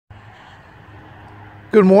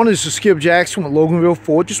Good morning, this is Skip Jackson with Loganville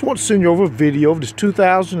Ford. Just want to send you over a video of this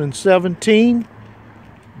 2017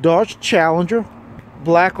 Dodge Challenger,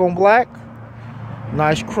 black on black,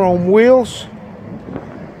 nice chrome wheels.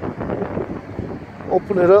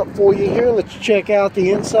 Open it up for you here. Let's check out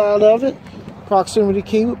the inside of it. Proximity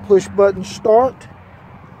key with push button start.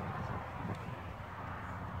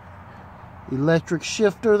 Electric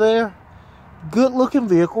shifter there. Good looking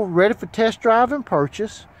vehicle, ready for test drive and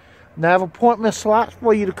purchase. Now I have appointment slots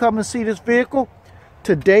for you to come and see this vehicle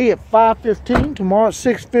today at 5:15, tomorrow at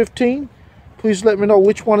 6:15. Please let me know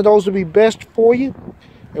which one of those will be best for you.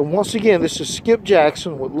 And once again, this is Skip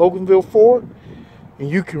Jackson with Loganville Ford, and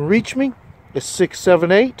you can reach me at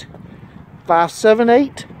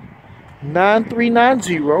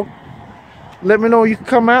 678-578-9390. Let me know you can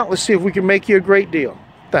come out. Let's see if we can make you a great deal.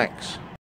 Thanks.